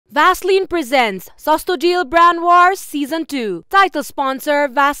Vaseline presents Sastodeal Brand Warz Season 2. Title sponsor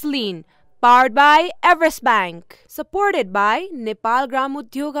Vaseline. Powered by Everest Bank. Supported by Nepal Gram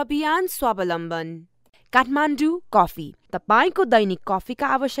Udyog Abhiyan Swavalamban. Kathmandu Coffee. तपाईको दैनिक कफीका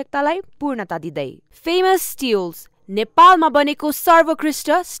आवश्यकतालाई पूर्णता दिँदै. Famous Steels. नेपालमा बनेको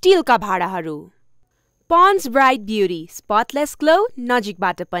सर्वोत्कृष्ट स्टिलका भाँडाहरू. Pond's Bright Beauty. Spotless glow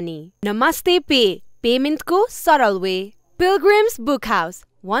नजिकबाट पनि. Namaste Pay. पेमेन्टको सरल way. Pilgrim's Book House.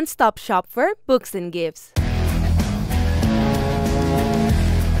 One-stop shop for books and gifts.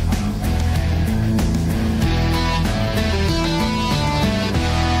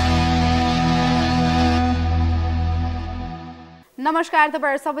 नमस्कार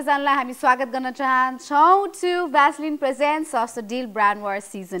तपाईहरु सबैजनालाई हामी स्वागत गर्न चाहन्छौं to Vaseline presents Sastodeal Brand Warz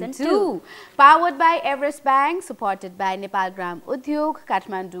Season 2 powered by Everest Bank, supported by Nepal Gram Udyog,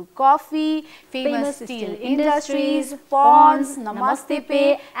 Kathmandu Coffee, Famous Steel Industries, Pond's, Namaste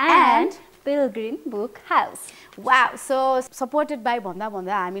Pay and Pilgrim Book House. Wow, so supported by भन्दा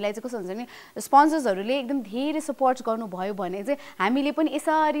हामीलाई चाहिँ कस्तो हुन्छ नि स्पोन्सर्सहरुले एकदम धेरै support गर्नु भयो भने चाहिँ हामीले पनि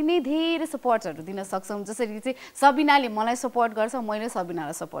यसरी नै धेरै सपोर्टहरु दिन सक्छौं. जसरी चाहिँ सबिनाले मलाई सपोर्ट गर्छ, मैले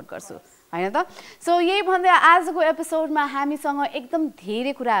सबिनालाई सपोर्ट गर्छु, हैन त? सो यही भन्दै आजको एपिसोडमा हामीसँग एकदम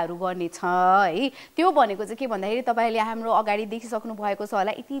धेरै कुराहरु गर्ने छ है. त्यो भनेको चाहिँ के भन्दाखेरि तपाईले हाम्रो अगाडि देखिसक्नु भएको छ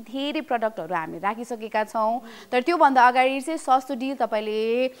होला, यति धेरै प्रोडक्टहरु हामीले राखिसकेका छौं. तर त्यो भन्दा अगाडि चाहिँ Sastodeal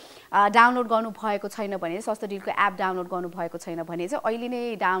तपाईले डाउनलोड गर्नु भएको छैन भने, Sastodeal को एप डाउनलोड गर्नु भएको छैन भने चाहिँ अहिले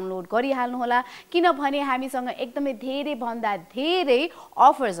नै डाउनलोड गरिहाल्नु होला, किनभने हामीसँग एकदमै धेरै भन्दा धेरै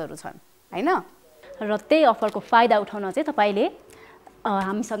अफर्सहरु छन्, हैन? र त्यही अफरको फाइदा उठाउन चाहिँ तपाईले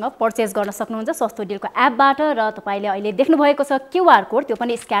हामीसँग पर्चेज गर्न सक्नुहुन्छ Sastodeal को एपबाट. र तपाईले अहिले देख्नु भएको छ क्यूआर कोड, त्यो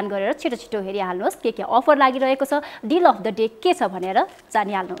पनि स्क्यान गरेर छिटो हेरिहाल्नुहोस् के अफर लागिरहेको छ, डील अफ द डे के छ भनेर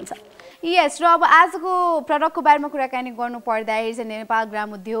जानिहाल्नुहुन्छ. यस, र अब आजको प्रोडक्टको बारेमा कुराकानी गर्नु पर्दाखेरि चाहिँ नेपाल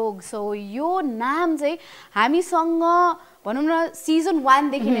ग्राम उद्योग. सो यो नाम चाहिँ हामीसँग भनौं न सिजन 1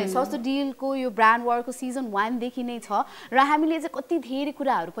 देखि नै Sastodeal को यो ब्रान्ड वारको सिजन 1 देखि नै छ र हामीले चाहिँ कति धेरै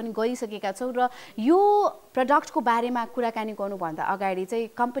कुराहरु पनि गरिसकेका छौं. र यो प्रोडक्टको बारेमा कुराकानी गर्नु भन्दा अगाडि चाहिँ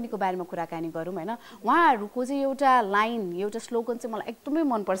कम्पनीको बारेमा कुराकानी गरौँ, हैन? उहाँहरुको चाहिँ एउटा लाइन, एउटा स्लोगन चाहिँ मलाई एकदमै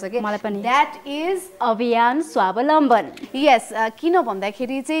मन पर्छ के, मलाई पनि, दैट इज अभियान स्वावलम्बन. यस, किन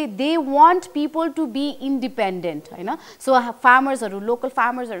भन्दाखेरि चाहिँ they want people to be independent, हैन? सो फार्मर्सहरु, लोकल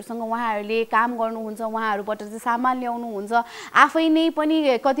फार्मर्सहरुसँग उहाँहरुले काम गर्नुहुन्छ, उहाँहरुबाट चाहिँ सामान ल्याउनु हुन्छ, आफै नै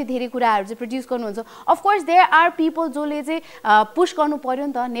पनि कति धेरै कुराहरु चाहिँ प्रोड्युस गर्नुहुन्छ. अफ कोर्स देयर आर पीपल जोले चाहिँ पुश गर्नु पर्यो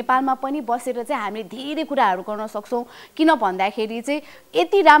नि त. नेपालमा पनि बसेर चाहिँ हामीले धेरै कुराहरु गर्न सक्छौं, किन भन्दाखेरि चाहिँ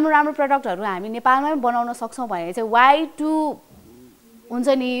यति राम्रो प्रोडक्टहरु हामी नेपालमै बनाउन सक्छौं भने चाहिँ वाइ टु हुन्छ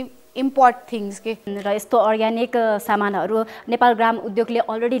नि इम्पोर्ट थिंग्स के. र यस्तो अर्ग्यानिक सामानहरु नेपाल ग्राम उद्योगले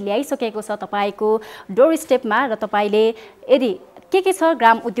अलरेडी ल्याइसकेको छ तपाईको डोर स्टेपमा. र तपाईले यदि के छ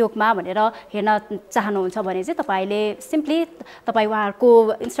ग्राम उद्योगमा भनेर हेर्न चाहनुहुन्छ भने चाहिँ तपाईले सिम्पली तपाई उहाँहरुको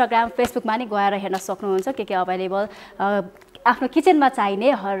इन्स्टाग्राम, फेसबुकमा नै गएर हेर्न सक्नुहुन्छ. के अवेलेबल आफ्नो किचनमा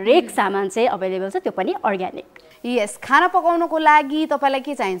चाहिने हरेक सामान चाहिँ अवेलेबल छ, त्यो पनि अर्ग्यानिक. यस, खाना पकाउनको लागि तपाईलाई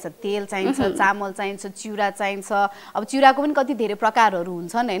के चाहिन्छ? तेल चाहिन्छ, चामल चाहिन्छ, चिउरा चाहिन्छ. अब चिउराको पनि कति धेरै प्रकारहरु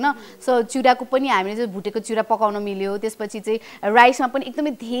हुन्छन्, हैन? सो चिउराको पनि हामीले चाहिँ भुटेको चिउरा पकाउन मिल्यो. त्यसपछि चाहिँ राइसमा पनि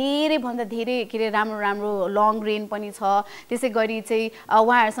एकदमै धेरै भन्दा धेरै के राम्रो लङ ग्रेन पनि छ. त्यसैगरी चाहिँ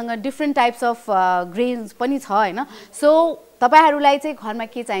उहाँहरुसँग डिफरेन्ट टाइप्स अफ ग्रेन्स पनि छ, हैन? सो तपाईहरुलाई चाहिँ घरमा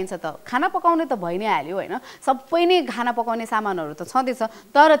के चाहिन्छ त? खाना पकाउने त भइ नै हाल्यो, हैन? सबै नै खाना पकाउने सामानहरु त छँदैछ.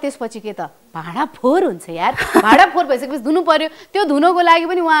 तर त्यसपछि के त? भाँडा फोहोर हुन्छ यार. भाँडा फोहोर भइसकेपछि धुनु पर्यो. त्यो धुनको लागि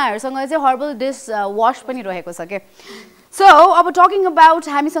पनि उहाँहरुसँग चाहिँ हर्बल डिश वाश पनि रहेको छ के. सो अब टकिङ अबाउट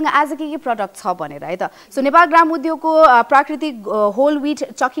हामीसँग आज के प्रोडक्ट छ भनेर है त. सो नेपाल ग्राम उद्योगको प्राकृतिक होल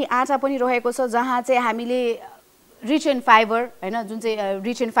व्हीट चक्की आटा पनि रहेको छ, जहाँ चाहिँ हामीले रिच इन फाइबर, हैन, जुन चाहिँ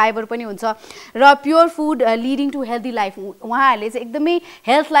रिच इन फाइबर पनि हुन्छ, र pure food leading to healthy life. उहाँहरुले चाहिँ एकदमै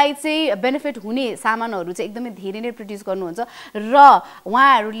हेल्थलाई चाहिँ बेनिफिट हुने सामानहरु चाहिँ एकदमै धेरै नै प्रोड्युस गर्नुहुन्छ. र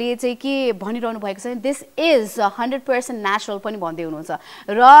उहाँहरुले चाहिँ के भनिरहनु भएको छ, दिस इज 100% नेचुरल पनि भन्दै हुनुहुन्छ.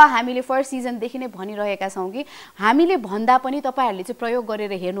 र हामीले फर्स्ट सिजन देखि नै भनिरहेका छौं कि हामीले भन्दा पनि तपाईहरुले चाहिँ प्रयोग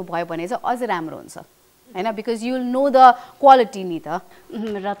गरेर हेर्नु भयो भने चाहिँ अझै राम्रो हुन्छ, हैन? Because you will know the quality नि त.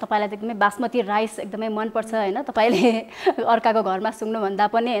 र तपाईलाई एकदमै बासमती राइस एकदमै मन पर्छ, हैन? तपाईले अर्काको घरमा सुङ्नु भन्दा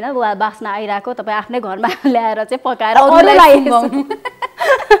पनि, हैन, बास्ना आइराको तपाई आफ्नै घरमा ल्याएर चाहिँ पकाएर अरूलाई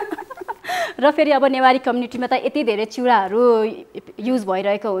र फेरि अब नेवारी कम्युनिटीमा त यति धेरै चिउराहरू युज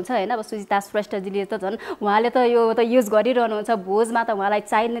भइरहेको हुन्छ हैन अब सुजिता श्रेष्ठजीले त झन् उहाँले त यो त युज गरिरहनुहुन्छ भोजमा त उहाँलाई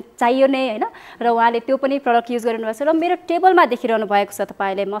चाहियो नै हैन र उहाँले त्यो पनि प्रडक्ट युज गरिरहनु भएको छ र मेरो टेबलमा देखिरहनु भएको छ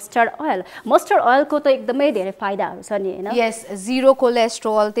तपाईले मस्टर्ड ओइलको त एकदमै धेरै फाइदाहरू छ नि हैन यस जीरो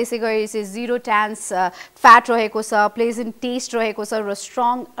कोलेस्ट्रोल त्यसै गरी चाहिँ जीरो ट्रान्स फ्याट रहेको छ प्लेजेन्ट टेस्ट रहेको छ र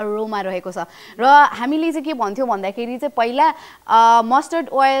स्ट्रङ अरोमा रहेको छ र हामीले चाहिँ के भन्थ्यौ भन्दाखेरि चाहिँ पहिला मस्टर्ड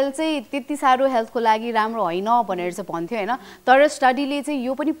ओइल चाहिँ त्यति साह्रो हेल्थको लागि राम्रो होइन भनेर चाहिँ भन्थ्यो हैन तर स्टडीले चाहिँ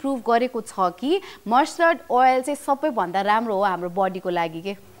यो पनि प्रुभ गरेको छ कि मस्टर्ड ओइल चाहिँ सबैभन्दा राम्रो हो हाम्रो बडीको लागि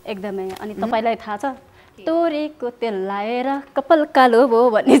के एकदमै अनि तपाईलाई थाहा छ तोरीको तेल लाएर कपाल कालो भयो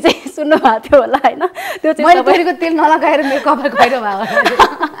भन्ने चाहिँ सुन्नु भएको थियो होला हैन त्यो चाहिँ मैले तोरीको तेल नलगाएर मेरो कपाल खैरो भएको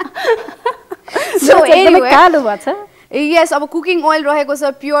सो एकदमै कालो भएको छ यस अब कुकिङ ओइल रहेको छ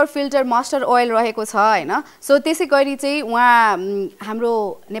प्योर फिल्टर मस्टर्ड ओइल रहेको छ हैन सो त्यसै गरी चाहिँ उहाँ हाम्रो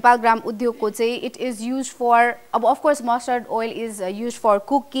नेपाल ग्राम उद्योगको चाहिँ इट इज युज फर अब of course mustard oil is use for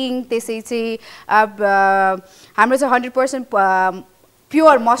cooking त्यसै चाहिँ हाम्रो चाहिँ 100%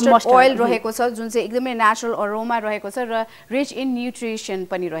 प्योर मस्टर्ड ओइल रहेको छ जुन चाहिँ एकदमै नेचुरल अरोमा रहेको छ र रिच इन न्युट्रिसन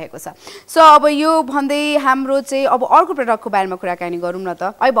पनि रहेको छ सो अब यो भन्दै हाम्रो चाहिँ अब अर्को प्रडक्टको बारेमा कुराकानी गरौँ न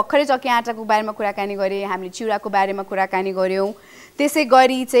त अहिले भर्खरै चक्की आटाको बारेमा कुराकानी गरे हामीले चिउराको बारेमा कुराकानी गर्यौं त्यसै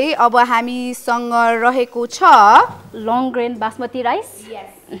गरी चाहिँ अब हामीसँग रहेको छ लङ ग्रेन बासमती राइस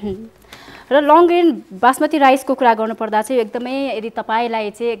र लङ ग्रेन बासमती राइसको कुरा गर्नुपर्दा चाहिँ एकदमै यदि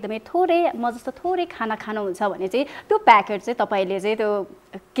तपाईलाई चाहिँ एकदमै थोरै म जस्तो थोरै खाना खानुहुन्छ भने चाहिँ त्यो प्याकेट चाहिँ तपाईले चाहिँ त्यो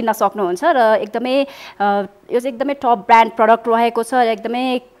किन्न सक्नुहुन्छ र एकदमै यो चाहिँ एकदमै टप ब्रान्ड प्रडक्ट रहेको छ र एकदमै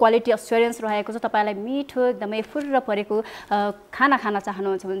क्वालिटी अस्योरेन्स रहेको छ तपाईलाई मिठो एकदमै फुर्र परेको खाना खान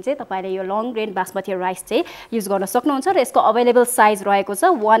चाहनुहुन्छ भने चाहिँ तपाईले यो लङ ग्रेन बासमती राइस चाहिँ युज गर्न सक्नुहुन्छ र यसको अवेलेबल साइज रहेको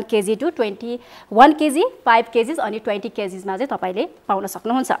छ 1 केजी टु 21 केजी 5 केजीज अनि 20 केजीजमा चाहिँ तपाईले पाउन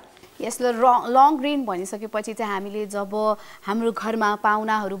सक्नुहुन्छ यसले लङ ग्रेन भनिसकेपछि चाहिँ हामीले जब हाम्रो घरमा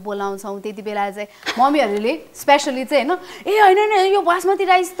पाहुनाहरू बोलाउँछौँ त्यति बेला चाहिँ मम्मीहरूले स्पेसली चाहिँ हैन ए हैन यो बासमती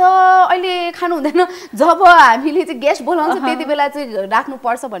राइस त अहिले खानु हुँदैन जब हामीले चाहिँ गेस्ट बोलाउँछ त्यति बेला चाहिँ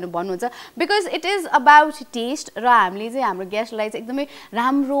राख्नुपर्छ भनेर भन्नुहुन्छ because it is about test र हामीले चाहिँ हाम्रो गेस्टलाई चाहिँ एकदमै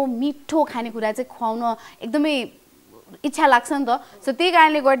राम्रो मिठो खानेकुरा चाहिँ खुवाउन एकदमै इच्छा लाग्छ नि त सो त्यही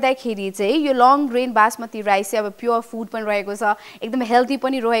कारणले गर्दाखेरि चाहिँ यो लङ ग्रेन बासमती राइस चाहिँ अब प्योर फुड पनि रहेको छ एकदमै हेल्दी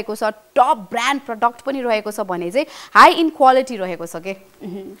पनि रहेको छ टप ब्रान्ड प्रडक्ट पनि रहेको छ भने चाहिँ हाई इन क्वालिटी रहेको छ के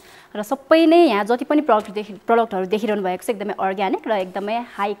र सबै नै यहाँ जति पनि प्रडक्टहरू देखिरहनु भएको छ एकदमै अर्ग्यानिक र एकदमै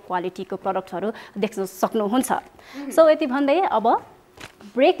हाई क्वालिटीको प्रडक्टहरू देख्न सक्नुहुन्छ सो यति भन्दै अब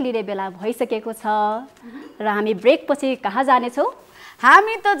ब्रेक लिने बेला भइसकेको छ र हामी ब्रेक पछि कहाँ जानेछौँ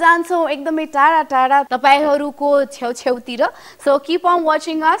हामी त जान्छौँ एकदमै टाढा टाढा तपाईहरूको छेउछेउतिर सो किप अन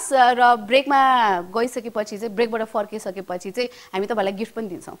वाचिङ अस र ब्रेकमा गइसकेपछि चाहिँ ब्रेकबाट फर्किसकेपछि चाहिँ हामी तपाईँलाई गिफ्ट पनि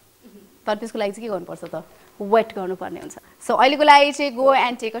दिन्छौँ तर त्यसको लागि चाहिँ के गर्नुपर्छ त वेट गर्नुपर्ने हुन्छ सो अहिलेको लागि चाहिँ go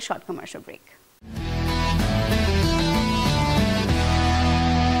and take a short commercial brake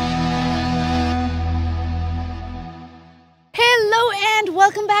Hello and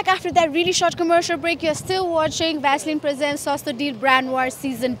welcome back after that really short commercial break. You're still watching Vaseline Presents Sastodeal Brand Warz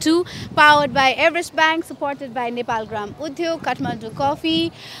Season 2 powered by Everest Bank, supported by Nepal Gram Udyog, Kathmandu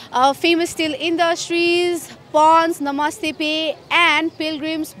Coffee, Famous Steel Industries, Pons, Namaste Pay and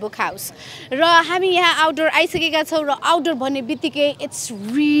Pilgrims Book House. र हामी यहाँ outdoor आइसकेका छौँ र outdoor भन्ने बित्तिकै it's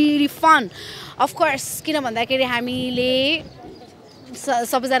really fun of course किन भन्दाखेरि हामीले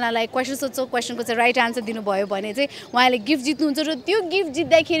सबैजनालाई क्वेसन सोध्छौँ क्वेसनको चाहिँ राइट आन्सर दिनुभयो भने चाहिँ उहाँले गिफ्ट जित्नुहुन्छ र त्यो गिफ्ट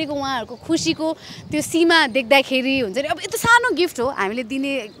जित्दाखेरिको उहाँहरूको खुसीको त्यो सीमा देख्दाखेरि हुन्छ नि अब यति सानो गिफ्ट हो हामीले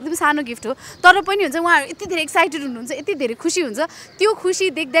दिने एकदम सानो गिफ्ट हो तर पनि हुन्छ उहाँहरू यति धेरै एक्साइटेड हुनुहुन्छ यति धेरै खुसी हुन्छ त्यो खुसी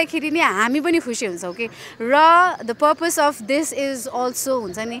देख्दाखेरि नै हामी पनि खुसी हुन्छौँ कि र the purpose of this is also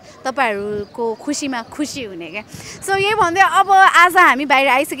हुन्छ नि तपाईँहरूको खुसीमा खुसी हुने क्या सो यही भन्दै अब आज हामी बाहिर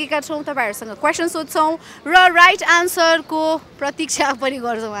आइसकेका छौँ तपाईँहरूसँग क्वेसन सोध्छौँ र राइट आन्सरको प्रतीक्षा पनि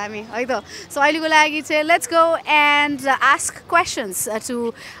गर्छौँ हामी है त सो अहिलेको लागि चाहिँ let's go and ask questions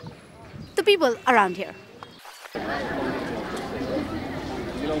to the people around here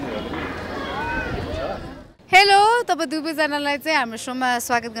hello तपाईँ दुवैजनालाई चाहिँ हाम्रो सोमा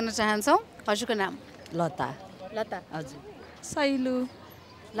स्वागत गर्न चाहन्छौँ हजुरको नाम लता हजुर सैलु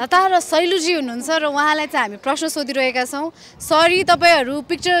लता र शैलुजी हुनुहुन्छ र उहाँलाई चाहिँ हामी प्रश्न सोधिरहेका छौँ सरी तपाईँहरू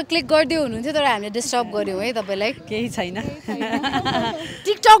पिक्चर क्लिक गर्दै हुनुहुन्थ्यो तर हामीले डिस्टर्ब गऱ्यौँ है तपाईँलाई केही छैन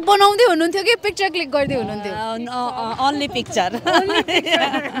टिकटक बनाउँदै हुनुहुन्थ्यो कि पिक्चर क्लिक गर्दै हुनुहुन्थ्यो only picture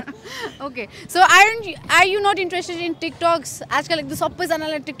okay so are you not interested in TikToks आजकल एकदम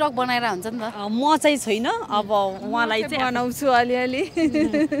सबैजनाले टिकटक बनाएर हुन्छ नि त म चाहिँ छैन अब उहाँलाई चाहिँ बनाउँछु अलिअलि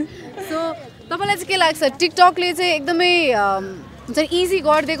सो तपाईँलाई चाहिँ के लाग्छ टिकटकले चाहिँ एकदमै हुन्छ इजी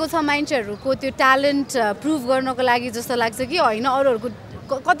गरिदिएको छ मान्छेहरूको त्यो ट्यालेन्ट प्रुभ गर्नको लागि जस्तो लाग्छ कि होइन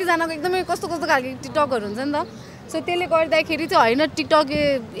अरूहरूको कतिजनाको एकदमै कस्तो कस्तो खालको टिकटकहरू हुन्छ नि त सो त्यसले गर्दाखेरि चाहिँ होइन टिकटक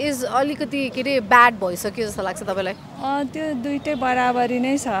इज अलिकति के अरे ब्याड भइसक्यो जस्तो लाग्छ तपाईँलाई त्यो दुइटै बराबरी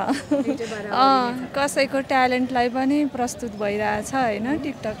नै छ कसैको ट्यालेन्टलाई पनि प्रस्तुत भइरहेछ होइन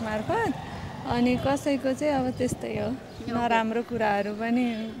टिकटक मार्फत अनि कसैको चाहिँ अब त्यस्तै हो नराम्रो कुराहरू पनि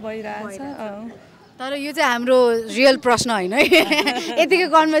भइरहेछ तर यो चाहिँ हाम्रो रियल प्रश्न होइन यतिकै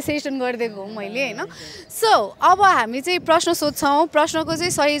कन्भर्सेसन गरिदिएको हो मैले होइन सो अब हामी चाहिँ प्रश्न सोध्छौँ प्रश्नको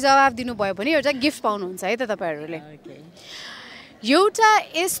चाहिँ सही जवाब दिनुभयो भने एउटा गिफ्ट पाउनुहुन्छ है त तपाईँहरूले एउटा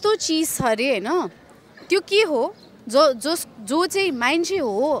यस्तो चिज छ अरे होइन त्यो के हो जो चाहिँ मान्छे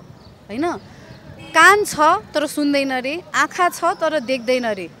हो होइन कान छ तर सुन्दैन अरे आँखा छ तर देख्दैन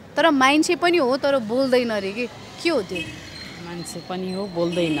अरे तर मान्छे पनि हो तर बोल्दैन अरे के हो त्यो मान्छे पनि हो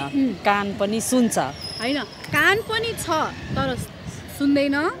बोल्दैन कान पनि सुन्छ होइन कान पनि छ तर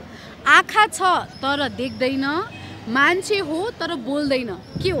सुन्दैन आँखा छ तर देख्दैन मान्छे हो तर बोल्दैन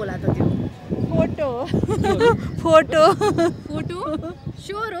के होला त त्यो फोटो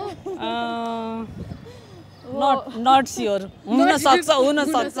स्योर हो नट स्योर हुन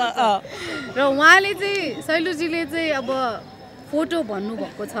सक्छ र उहाँले चाहिँ शैलुजीले चाहिँ अब फोटो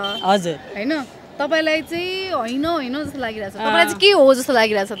भन्नुभएको छ हजुर होइन तपाईलाई चाहिँ होइन जस्तो लागिरहेछ तपाईलाई चाहिँ के हो जस्तो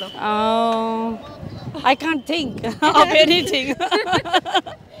लागिरहेछ त I can't think of anything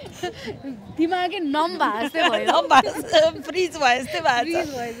दिमागै नम भए भयो फ्रिज भयो जस्तै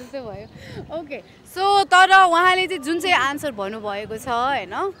भयो ओके सो तर उहाँले चाहिँ जुन चाहिँ आन्सर भन्नुभएको छ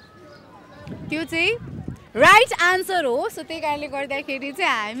होइन त्यो चाहिँ राइट आन्सर हो सो त्यही कारणले गर्दाखेरि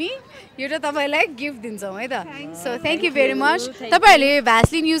चाहिँ हामी एउटा तपाईँलाई गिफ्ट दिन्छौँ है त so thank you very much तपाईँहरूले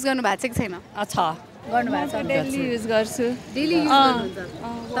भ्यासलिन युज गर्नुभएको छ कि छैन अच्छा गर्नुभएको छ डेली युज गर्छु डेली युज गर्नुहुन्छ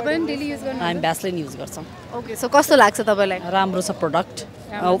तपाईँ पनि डेली युज गर्नुहुन्छ हामी भ्यासलिन युज गर्छौँ ओके सो कस्तो लाग्छ तपाईँलाई राम्रो छ प्रोडक्ट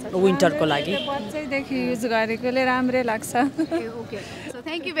विन्टरको लागि बच्चैदेखि युज गरेकोले राम्रै लाग्छ okay so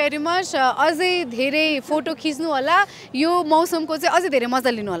thank you very much अझै धेरै फोटो खिच्नु होला यो मौसमको चाहिँ अझै धेरै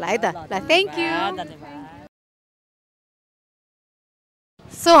मजा लिनु होला है त ल थ्याङ्क यू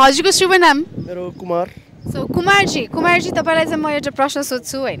सो हजुरको शुभ नाम मेरो कुमार सो कुमारजी तपाईँलाई चाहिँ म एउटा प्रश्न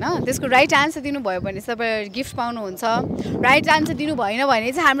सोध्छु होइन त्यसको राइट आन्सर दिनुभयो भने चाहिँ तपाईँ गिफ्ट पाउनुहुन्छ राइट आन्सर दिनु भएन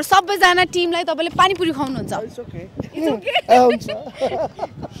भने चाहिँ हाम्रो सबैजना टिमलाई तपाईँले panipuri खुवाउनुहुन्छ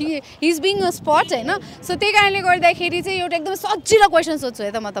he is being a spot होइन सो त्यही कारणले गर्दाखेरि चाहिँ एउटा एकदम सजिलो क्वेसन सोध्छु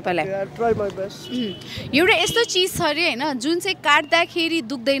है त म तपाईँलाई एउटा यस्तो चिज छ अरे होइन जुन चाहिँ काट्दाखेरि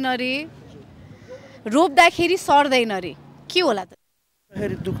दुख्दैन अरे रोप्दाखेरि सर्दैन अरे के होला त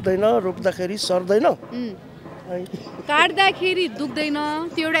दुख्दैन रोप्दाखेरि सर्दैन काट्दाखेरि दुख्दैन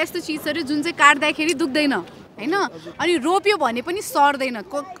त्यो एउटा यस्तो चिज अरे जुन चाहिँ काट्दाखेरि दुख्दैन होइन अनि रोप्यो भने पनि सर्दैन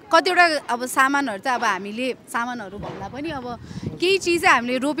कतिवटा अब सामानहरू चाहिँ अब हामीले सामानहरू भन्दा पनि अब केही चिज चाहिँ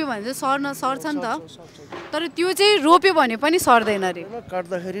हामीले रोप्यो भने चाहिँ सर्छ नि त तर त्यो चाहिँ रोप्यो भने पनि सर्दैन अरे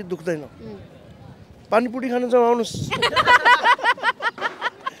काट्दाखेरि दुख्दैन पानीपुरी खान जाउँ आउनुहोस्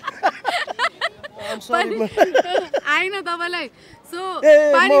आएन तपाईँलाई सो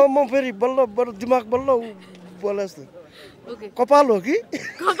म फेरि बल्ल दिमाग बल्ल बोले जस्तो कपाल हो कि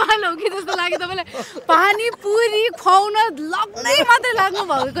जस्तो लाग्यो तपाईँलाई पानीपुरी खुवाउन लग्नै मात्रै लाग्नु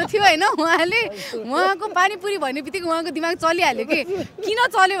भएको थियो होइन उहाँको पानीपुरी भन्ने बित्तिकै उहाँको दिमाग चलिहाल्यो कि किन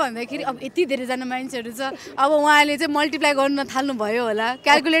चल्यो भन्दाखेरि अब यति धेरैजना मान्छेहरू छ अब उहाँले चाहिँ मल्टिप्लाई गर्न थाल्नुभयो होला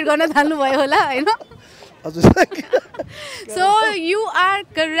क्यालकुलेट गर्न थाल्नुभयो होला होइन सो यु आर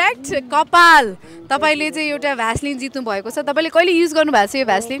करेक्ट कपाल तपाईँले चाहिँ एउटा भ्यासलिन जित्नु भएको छ तपाईँले कहिले युज गर्नु भएको छ यो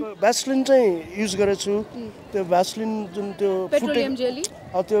भ्यासलिन चाहिँ युज गरेछु त्यो भ्यासलिन जुन त्यो पेट्रोलियम जेली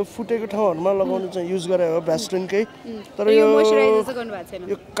त्यो फुटेको ठाउँहरूमा लगाउनु चाहिँ युज गरे हो भ्यासलिनकै तर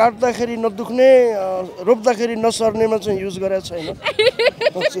यो काट्दाखेरि नदुख्ने रोप्दाखेरि नसर्नेमा चाहिँ युज गरेको छैन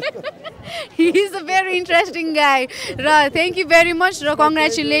he is a very interesting गाई र थ्याङ्क यू भेरी मच र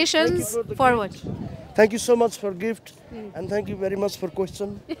congratulations for what Thank you so much for gift and thank you very much for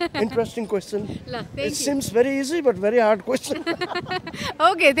question. Interesting question. It seems very easy but very hard question.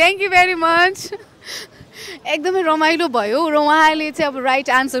 Okay, thank you very much. एकदमै रमाइलो भयो र उहाँले चाहिँ अब right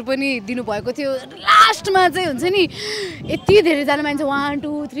answer पनि दिनुभएको थियो लास्टमा चाहिँ हुन्छ नि यति धेरैजना मान्छे 1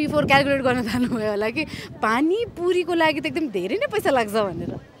 2 3 4 क्यालकुलेट गर्न थाल्नुभयो होला कि पानीपुरीको लागि त एकदम धेरै नै पैसा लाग्छ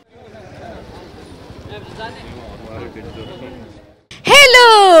भनेर हेलो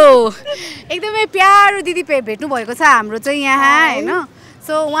एकदमै प्यारो दिदी भेट्नु भएको छ हाम्रो चाहिँ यहाँ होइन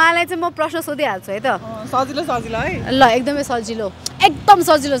सो उहाँलाई चाहिँ म प्रश्न सोधिहाल्छु है त सजिलो है ल एकदमै सजिलो एकदम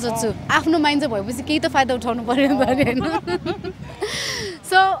सजिलो सोध्छु आफ्नो मान्छे भएपछि केही त फाइदा उठाउनु पर्यो होइन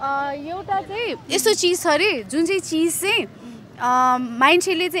सो एउटा चाहिँ यस्तो चिज छ अरे जुन चाहिँ चिज चाहिँ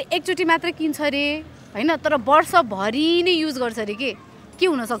मान्छेले चाहिँ एकचोटि मात्र किन्छ अरे होइन तर वर्षभरि नै युज गर्छ अरे के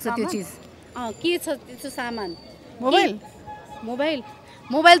हुनसक्छ त्यो चिज के छ त्यो सामान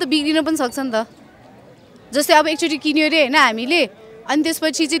मोबाइल त बिग्रिन पनि सक्छ नि त जस्तै अब एकचोटि किन्यो अरे होइन हामीले अनि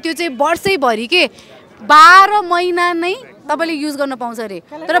त्यसपछि चाहिँ त्यो चाहिँ वर्षैभरि 12 महिना नै तपाईँले युज गर्न पाउँछ अरे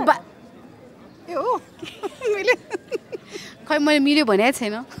तर खै मैले मिल्यो भनेको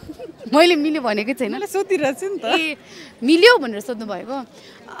छैन मैले मिल्यो भनेकै छैन सोधिरहेछु नि त ए मिल्यो भनेर सोध्नु भएको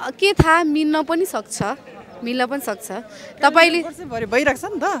के थाहा मिल्न पनि सक्छ तपाईँले भइरहेको छ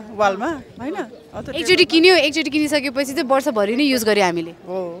नि त वालमा होइन एकचोटि किनिसकेपछि चाहिँ वर्षभरि नै युज गर्यो हामीले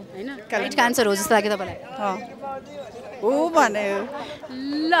होइन राइटको आन्सर हो जस्तो लाग्यो तपाईँलाई हो भने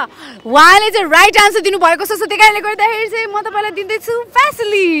ल उहाँले चाहिँ राइट आन्सर दिनुभएको छ त्यही कारणले गर्दाखेरि चाहिँ म तपाईँलाई दिँदैछु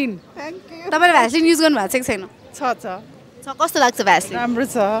भ्यासलिन तपाईँले भ्यासलिन युज गर्नु भएको छैन छ कस्तो लाग्छ भ्यासलिन राम्रो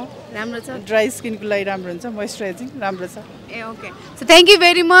छ ड्राई स्किनको लागि राम्रो हुन्छ मोइस्चराइजिङ राम्रो छ ए okay so thank you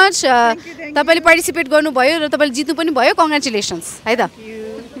very much तपाईँले पार्टिसिपेट गर्नुभयो र तपाईँले जित्नु पनि भयो कङ्ग्रेचुलेसन्स है त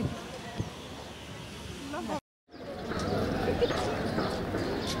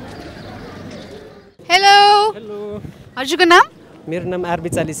हेलो हजुरको नाम मेरो नाम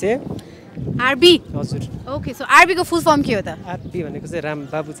आरबी चालिसे आरबी हजुर ओके सो आरबी को फुल फर्म के हो त आरबी भनेको चाहिँ राम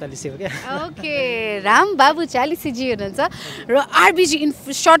बाबु चालिसे हो क्या ओके राम बाबु चालिसे जी हुनुहुन्छ र RBG in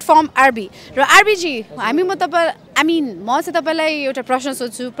short form R B र आरबीजी म चाहिँ तपाईँलाई एउटा प्रश्न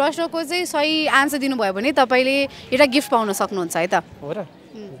सोध्छु प्रश्नको चाहिँ सही आन्सर दिनुभयो भने तपाईँले एउटा गिफ्ट पाउन सक्नुहुन्छ है त हो र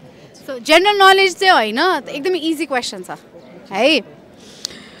सो जेनरल नलेज चाहिँ होइन एकदमै इजी क्वेसन छ है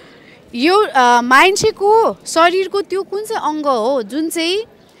यो मान्छेको शरीरको त्यो कुन चाहिँ अङ्ग हो जुन चाहिँ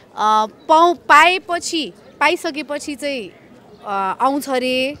पाइसकेपछि चाहिँ आउँछ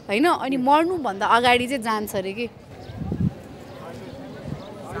अरे होइन अनि मर्नुभन्दा अगाडि चाहिँ जान्छ अरे के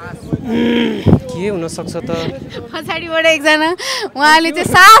हुनसक्छ त पछाडिबाट एकजना उहाँले चाहिँ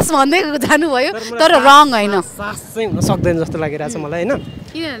सास भन्दै जानुभयो तर रङ होइन सास चाहिँ हुन सक्दैन जस्तो लागिरहेछ मलाई होइन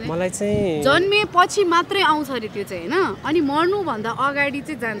किनभने मलाई चाहिँ जन्मेपछि मात्रै आउँछ अरे त्यो चाहिँ होइन अनि मर्नुभन्दा अगाडि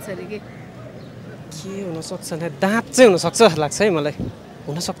चाहिँ जान्छ अरे के हुनसक्छ दाँत चाहिँ हुनसक्छ लाग्छ है मलाई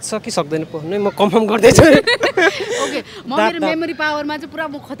हुनसक्छ कि सक्दैन नै म कन्फर्म गर्दैछु ओके म मेरो मेमोरी पावरमा चाहिँ पुरा म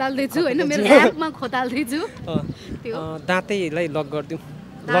खोताल्दैछु होइन मेरो एपमा खोताल्दैछु त्यो दाँतैलाई लक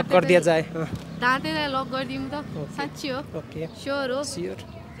गरिदिया जाए दाँतैलाई लक गरिदिउँ त साँच्ची हो ओके स्योर हो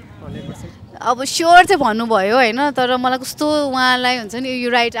स्योर 100% अब स्योर चाहिँ भन्नुभयो होइन तर मलाई कस्तो उहाँलाई हुन्छ नि यो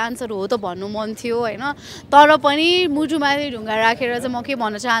राइट आन्सर हो त भन्नु मन थियो होइन तर पनि मुटुमाथि ढुङ्गा राखेर चाहिँ म के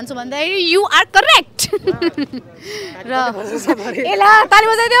भन्न चाहन्छु भन्दाखेरि यु आर करेक्ट र एला ताली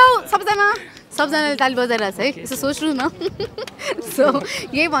बजाइदेऊ सबजनाले ताली बजाइरहेछ है यसो सोच्नु न सो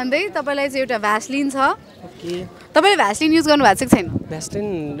यही भन्दै तपाईँलाई चाहिँ एउटा भ्यासलिन छ तपाईँले भ्यासलिन युज गर्नु भएको छ कि छैन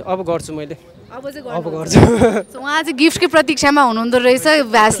भ्यासलिन अब गर्छु मैले अब गर्छु उहाँ चाहिँ गिफ्टकै प्रतीक्षामा हुनुहुँदो रहेछ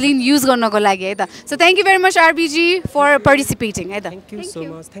भ्यासलिन युज गर्नको लागि है त so thank you very much RBG for participating है त thank you so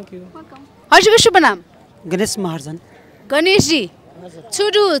much thank you हजुरको शुभ नाम गणेश महार्जन गणेशजी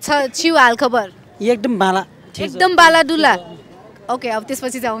छुटु छिउ हाल खबर एकदम बाला डुला ओके अब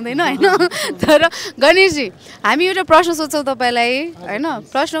त्यसपछि चाहिँ आउँदैन होइन तर गणेशजी हामी एउटा प्रश्न सोध्छौँ तपाईँलाई होइन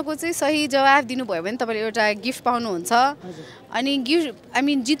प्रश्नको चाहिँ सही जवाफ दिनुभयो भने तपाईँले एउटा गिफ्ट पाउनुहुन्छ अनि गिफ्ट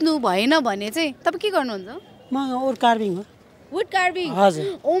जित्नु भएन भने चाहिँ तपाईँ के गर्नुहुन्छ म वुड कार्भिङ हो वुड कार्भिङ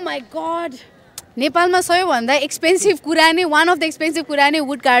हजुर ओ माई गड नेपालमा सबैभन्दा एक्सपेन्सिभ कुरा नै वान अफ द एक्सपेन्सिभ कुरा नै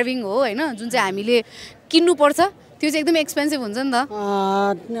वुड कार्भिङ हो होइन जुन चाहिँ हामीले किन्नुपर्छ त्यो चाहिँ एकदम एक्सपेन्सिभ हुन्छ नि त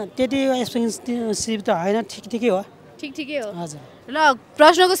त्यति एक्सपेन्सिभ त होइन ठिकै हो ठिकै हो हजुर ल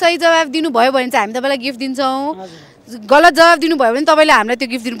प्रश्नको सही जवाफ दिनुभयो भने चाहिँ हामी तपाईँलाई गिफ्ट दिन्छौँ गलत जवाफ दिनुभयो भने तपाईँले हामीलाई त्यो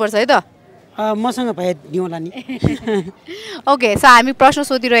गिफ्ट दिनुपर्छ है त मसँग भए दिउँला नि ओके सो हामी प्रश्न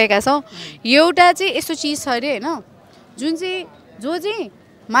सोधिरहेका छौँ एउटा चाहिँ यस्तो चिज छ अरे होइन जुन चाहिँ जो चाहिँ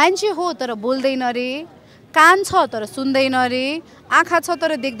मान्छे हो तर बोल्दैन अरे कान छ तर सुन्दैन अरे आँखा छ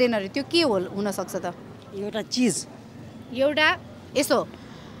तर देख्दैन अरे त्यो के हुनसक्छ त एउटा चिज एउटा यसो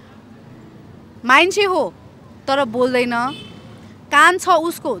मान्छे हो तर बोल्दैन कान छ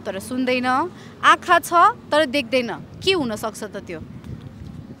उसको तर सुन्दैन आँखा छ तर देख्दैन के हुनसक्छ त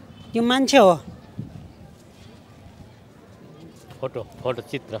त्यो मान्छे हो फोटो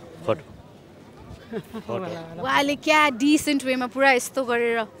चित्र फोटो उहाँले क्या डिसेन्ट वेमा पुरा यस्तो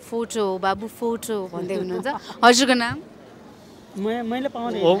गरेर फोटो बाबु फोटो भन्दै हुनुहुन्छ हजुरको नाम मैले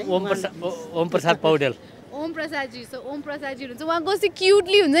पाउने ओम प्रसाद पौडेल ओम प्रसादजी सो ओम प्रसादजी हुनुहुन्छ उहाँ कस्तो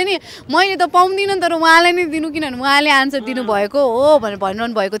क्युटली हुन्छ नि मैले त पाउँदिनँ तर उहाँलाई नै दिनु किनभने उहाँले आन्सर दिनुभएको हो भनेर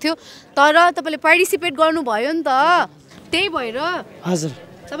भनिरहनु भएको थियो तर तपाईँले पार्टिसिपेट गर्नुभयो नि त त्यही भएर हजुर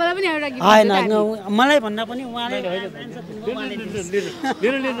तपाईँलाई पनि एउटा गिफ्ट मलाई भन्दा पनि उहाँले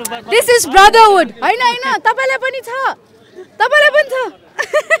दिस इज ब्रदरहुड होइन तपाईँलाई पनि छ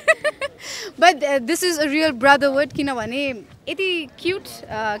but this is a real brotherhood किनभने यति क्युट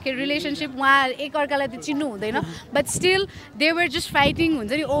के रिलेसनसिप उहाँ एकअर्कालाई त चिन्नु हुँदैन but still they were just fighting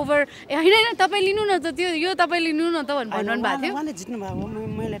हुन्छ नि ओभर होइन होइन तपाईँ लिनु न त त्यो यो तपाईँ लिनु न त भन्नु भएको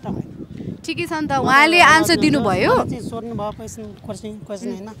थियो ठिकै छ नि त उहाँले आन्सर दिनुभयो सोध्नु भयो क्वेसन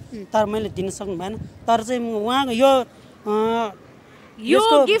होइन तर मैले दिन सक्नु भएन तर चाहिँ उहाँको यो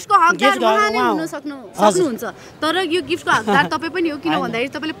गिफ्टको हकदार उहाँले हुन सक्नुहुन्छ तर यो गिफ्टको हकदार तपाईँ पनि हो किन भन्दाखेरि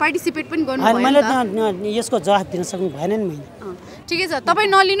तपाईँले पार्टिसिपेट पनि गर्नुभयो मैले यसको जवाफ दिन सक्नु भएन नि मैले ठिकै छ तपाईँ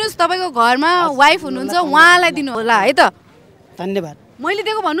नलिनुहोस् तपाईँको घरमा वाइफ हुनुहुन्छ उहाँलाई दिनु होला है त धन्यवाद मैले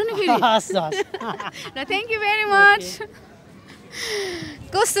दिएको भन्नु नि फेरि ल थ्याङ्क यू भेरी मच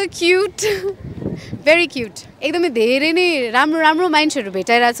कस्तो क्युट भेरी क्युट एकदमै धेरै नै राम्रो राम्रो मान्छेहरू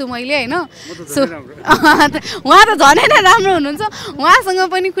भेटाइरहेको छु मैले होइन सो उहाँ त झनै नै राम्रो हुनुहुन्छ उहाँसँग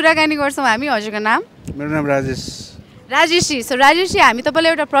पनि कुराकानी गर्छौँ हामी हजुरको नाम मेरो नाम राजेश राजेशजी सो राजेशजी हामी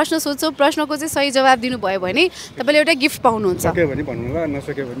तपाईँलाई एउटा प्रश्न सोध्छौँ प्रश्नको चाहिँ सही जवाब दिनुभयो भने तपाईँले एउटा गिफ्ट पाउनुहुन्छ सक्यो भने भन्नु होला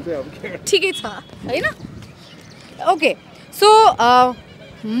नसक्यो भने चाहिँ अब ठिकै छ होइन ओके सो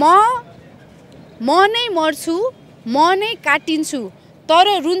म नै मर्छु म नै काटिन्छु तर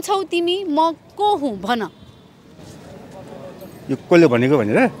रुन्छौ तिमी म को हुँ भन यो कसले भनेको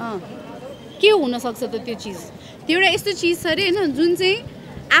भनेर के हुनसक्छ त त्यो चिज त्यो एउटा यस्तो चिज छ अरे होइन जुन चाहिँ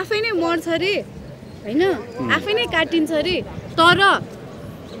आफै नै मर्छ अरे होइन आफै नै काटिन्छ अरे तर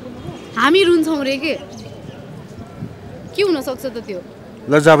हामी रुन्छौँ रे के हुनसक्छ त त्यो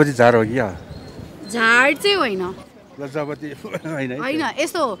लज्जावती झार हो कि झाड चाहिँ होइन लज्जावती होइन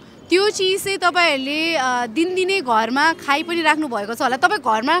यस्तो त्यो चिज चाहिँ तपाईँहरूले दिनदिनै घरमा खाइ पनि राख्नु भएको छ होला तपाईँ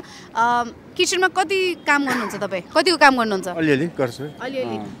घरमा किचनमा कति काम गर्नुहुन्छ तपाईँ कतिको काम गर्नुहुन्छ अलिअलि गर्छु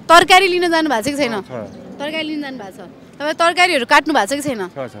अलिअलि तरकारी लिन जानु भएको छ कि छैन तरकारी लिन जानु भएको छ तपाईँ तरकारीहरू काट्नु भएको छ कि छैन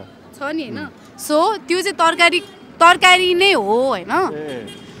छ नि होइन सो त्यो चाहिँ तरकारी नै हो होइन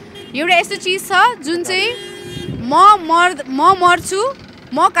एउटा यस्तो चिज छ जुन चाहिँ म मर्छु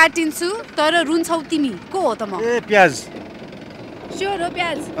म काटिन्छु तर रुन्छौ तिमी को हो त म प्याज स्योर हो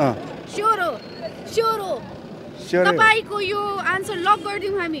प्याज स्योर हो तपाईँको यो आन्सर लक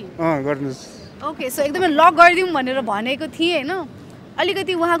गरिदिउँ हामी गर्नुहोस् ओके सो एकदमै लक गरिदिउँ भनेर भनेको थिएँ होइन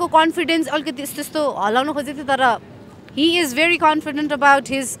अलिकति उहाँको कन्फिडेन्स अलिकति यस्तो हल्लाउन खोजेको थियो तर he is very confident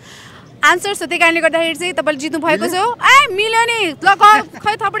about his answer so त्यही कारणले गर्दाखेरि चाहिँ तपाईँले जित्नु भएको छ मिल्यो नि ल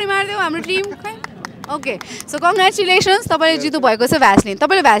खै थपडी मारिदियो हाम्रो टिम खै ओके सो कङ्ग्रेचुलेसन्स तपाईँले जित्नु भएको छ भ्यासलिन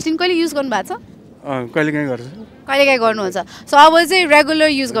तपाईँले भ्यासलिन कहिले युज गर्नुभएको छ कहिलेकाहीँ गर्छु कहिलेकाहीँ गर्नुहुन्छ सो अब चाहिँ रेगुलर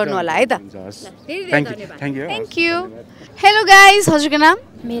युज गर्नु होला है त थ्याङ्क यू हेलो गाइज हजुरको नाम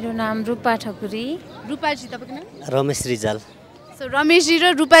मेरो नाम रूपा ठकुरी रूपाजी तपाईँको नाम रमेश रिजाल सो रमेशजी र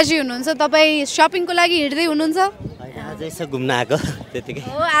रूपाजी हुनुहुन्छ तपाईँ सपिङको लागि हिँड्दै हुनुहुन्छ आज यसो घुम्न आएको त्यतिकै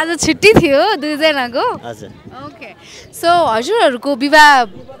हो आज छुट्टी थियो दुईजनाको हजुर ओके सो हजुरहरूको विवाह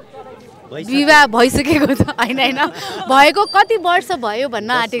भइसकेको छ होइन भएको कति वर्ष भयो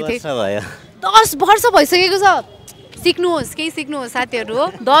भन्न आँटेको थिएँ 10 वर्ष भइसकेको छ सिक्नुहोस् केही सिक्नुहोस् साथीहरू हो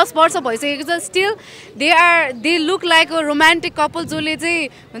 10 वर्ष भइसकेको छ still they look like a romantic couple जसले चाहिँ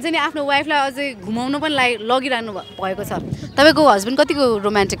हुन्छ नि आफ्नो वाइफलाई अझै घुमाउन पनि लगिरहनु भएको छ तपाईँको हस्बेन्ड कतिको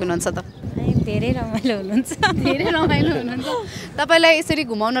रोमान्टिक हुनुहुन्छ त धेरै रमाइलो हुनुहुन्छ तपाईँलाई यसरी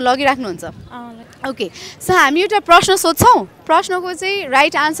घुमाउन लगिराख्नुहुन्छ ओके सो हामी एउटा प्रश्न सोध्छौँ प्रश्नको चाहिँ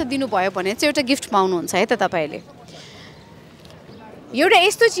राइट आन्सर दिनुभयो भने चाहिँ एउटा गिफ्ट पाउनुहुन्छ है त तपाईँले एउटा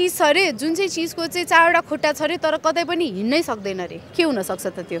यस्तो चिज छ अरे जुन चाहिँ चिजको चाहिँ 4वटा खुट्टा छ अरे तर कतै पनि हिँड्नै सक्दैन अरे के हुनसक्छ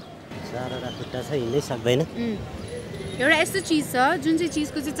त त्यो 4वटा खुट्टा छ हिँड्नै सक्दैन एउटा यस्तो चिज छ जुन चाहिँ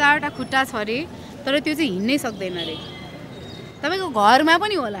चिजको चाहिँ 4वटा खुट्टा छ अरे तर त्यो चाहिँ हिँड्नै सक्दैन अरे तपाईँको घरमा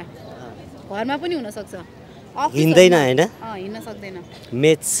पनि होला घरमा पनि हुनसक्छ हिँड्दैन होइन हिँड्न सक्दैन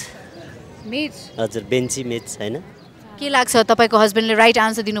मेच हजुर बेन्ची मेच होइन के लाग्छ तपाईँको हस्बेन्डले राइट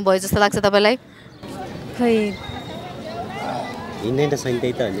आन्सर दिनुभयो जस्तो लाग्छ तपाईँलाई खै हिँड्नै त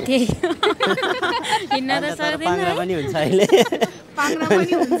सकिँदै त अनि हिँड्न त सक्दैन पाङ्ग्रा पनि हुन्छ अहिले पाङ्ग्रा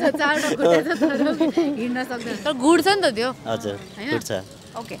पनि हुन्छ 4वटा खुट्टा छ तर हिँड्न सक्दैन तर गुड छ नि त त्यो हजुर गुड छ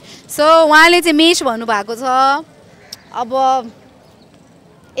ओके सो उहाँले चाहिँ मेच भन्नुभएको छ अब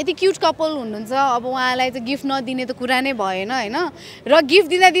यति क्युट कपल हुनुहुन्छ अब उहाँलाई चाहिँ गिफ्ट नदिने त कुरा नै भएन होइन र गिफ्ट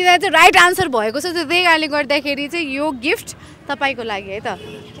दिँदा चाहिँ राइट आन्सर भएको छ त्यही कारणले गर्दाखेरि चाहिँ यो गिफ्ट तपाईँको लागि है त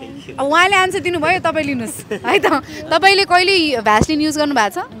अब उहाँले आन्सर दिनुभयो तपाईँ लिनुहोस् है त तपाईँले कहिले भ्यासलिन युज गर्नु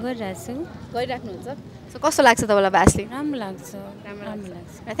भएको छ गरिराख्नुहुन्छ सो कस्तो लाग्छ तपाईँलाई भ्यासलिन राम्रो लाग्छ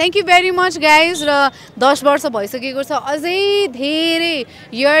thank you very much guys र 10 वर्ष भइसकेको छ अझै धेरै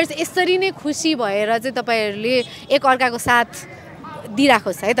इयर्स यसरी नै खुसी भएर चाहिँ तपाईँहरूले एक अर्काको साथ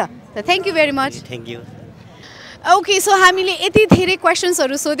दिइराखोस् है त thank you very much thank you okay so हामीले यति धेरै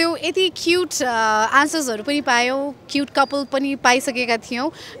क्वेसन्सहरू सोध्यौँ यति क्युट आन्सर्सहरू पनि पायौँ क्युट कपल पनि पाइसकेका थियौँ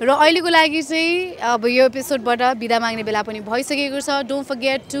र अहिलेको लागि चाहिँ अब यो एपिसोडबाट बिदा माग्ने बेला पनि भइसकेको छ don't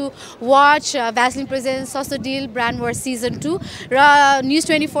forget to watch Vaseline presents Sastodeal brand wars season 2 र न्युज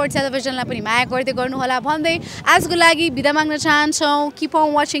 24 टेलिभिजनलाई पनि माया गर्दै गर्नुहोला भन्दै आजको लागि बिदा माग्न चाहन्छौँ keep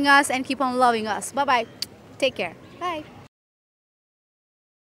on watching us and keep on loving us by bye take care by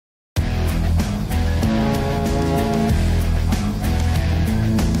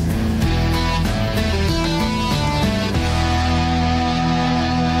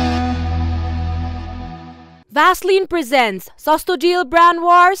Vaseline presents Sastodeal Brand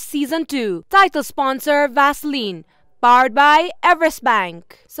Wars Season 2. Title sponsor Vaseline. Powered by Everest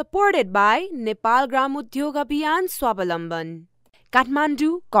Bank. Supported by Nepal Gram Udyog Abhiyan Swabalamban.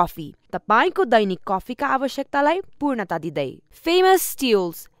 Kathmandu Coffee. तपाईको दैनिक कफीका आवश्यकतालाई पूर्णता दिँदै. Famous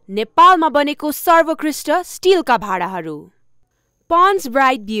Steels. नेपालमा बनेको सर्वोत्कृष्ट स्टिलका भाँडाहरू. Pond's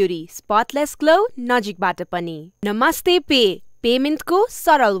Bright Beauty. Spotless glow नजिकबाट पनि. Namaste Pay. पेमेन्टको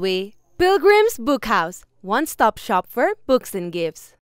सरल way. Pilgrim's Book House. One-stop shop for books and gifts.